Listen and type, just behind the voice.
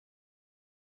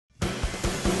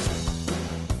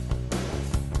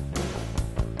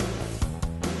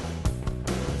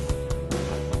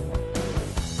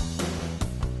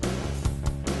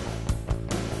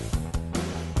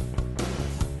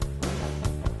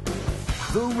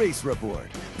The Race Report,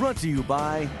 brought to you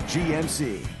by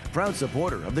GMC, proud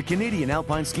supporter of the Canadian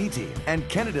Alpine Ski Team and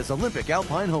Canada's Olympic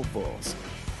Alpine hopefuls.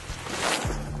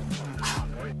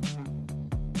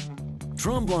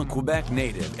 Tremblant, Quebec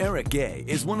native Erik Guay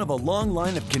is one of a long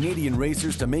line of Canadian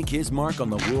racers to make his mark on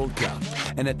the World Cup.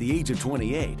 And at the age of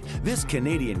 28, this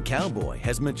Canadian cowboy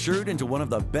has matured into one of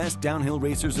the best downhill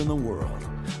racers in the world.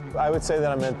 I would say that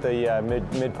I'm at the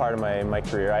mid part of my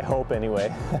career. I hope,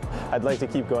 anyway. I'd like to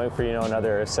keep going for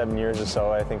another 7 years or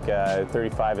so. I think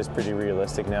 35 is pretty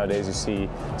realistic nowadays. You see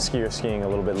skiers skiing a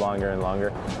little bit longer and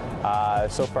longer.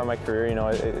 So far, my career,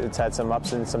 it's had some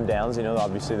ups and some downs.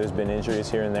 Obviously there's been injuries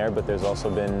here and there, but there's also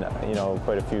been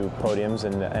quite a few podiums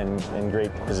and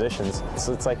great positions.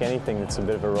 So it's like anything. It's a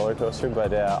bit of a roller coaster,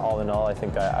 but all in all, I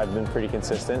think I've been pretty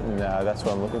consistent, and that's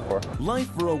what I'm looking for. Life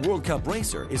for a World Cup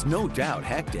racer is no doubt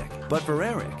hectic. But for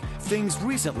Erik, things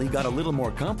recently got a little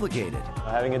more complicated.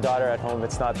 Having a daughter at home,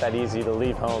 it's not that easy to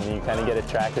leave home. You kind of get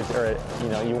attracted, or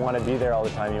you want to be there all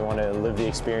the time. You want to live the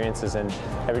experiences, and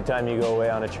every time you go away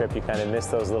on a trip, you kind of miss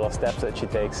those little steps that she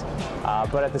takes.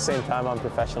 But at the same time, I'm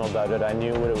professional about it. I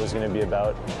knew what it was going to be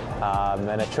about,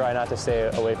 and I try not to stay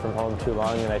away from home too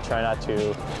long, and I try not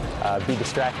to be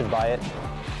distracted by it.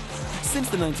 Since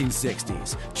the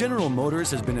 1960s, General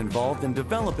Motors has been involved in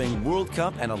developing World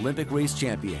Cup and Olympic race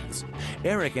champions.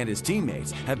 Erik and his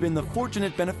teammates have been the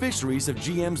fortunate beneficiaries of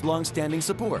GM's long-standing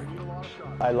support.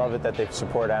 I love it that they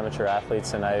support amateur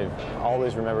athletes, and I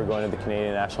always remember going to the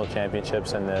Canadian National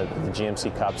Championships and the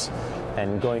GMC Cups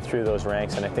and going through those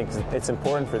ranks, and I think it's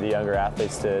important for the younger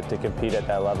athletes to compete at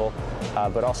that level,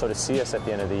 but also to see us at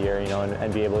the end of the year,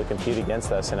 and be able to compete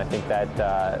against us, and I think that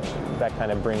that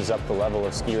kind of brings up the level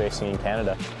of ski racing in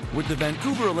Canada. With the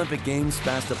Vancouver Olympic Games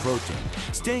fast approaching,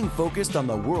 staying focused on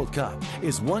the World Cup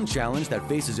is one challenge that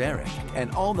faces Erik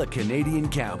and all the Canadian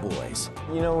cowboys.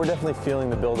 We're definitely feeling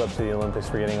the build-up to the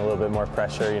Olympics. We're getting a little bit more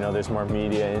pressure. There's more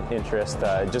media interest.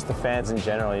 Just the fans in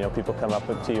general. People come up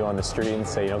to you on the street and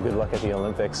say, good luck at the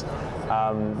Olympics.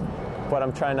 But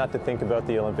I'm trying not to think about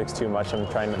the Olympics too much. I'm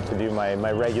trying to do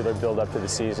my regular build-up to the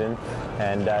season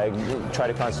and try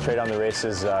to concentrate on the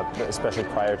races, especially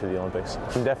prior to the Olympics.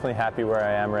 I'm definitely happy where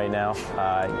I am right now.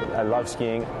 I love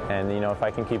skiing, and if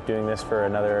I can keep doing this for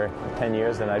another 10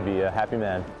 years, then I'd be a happy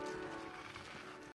man.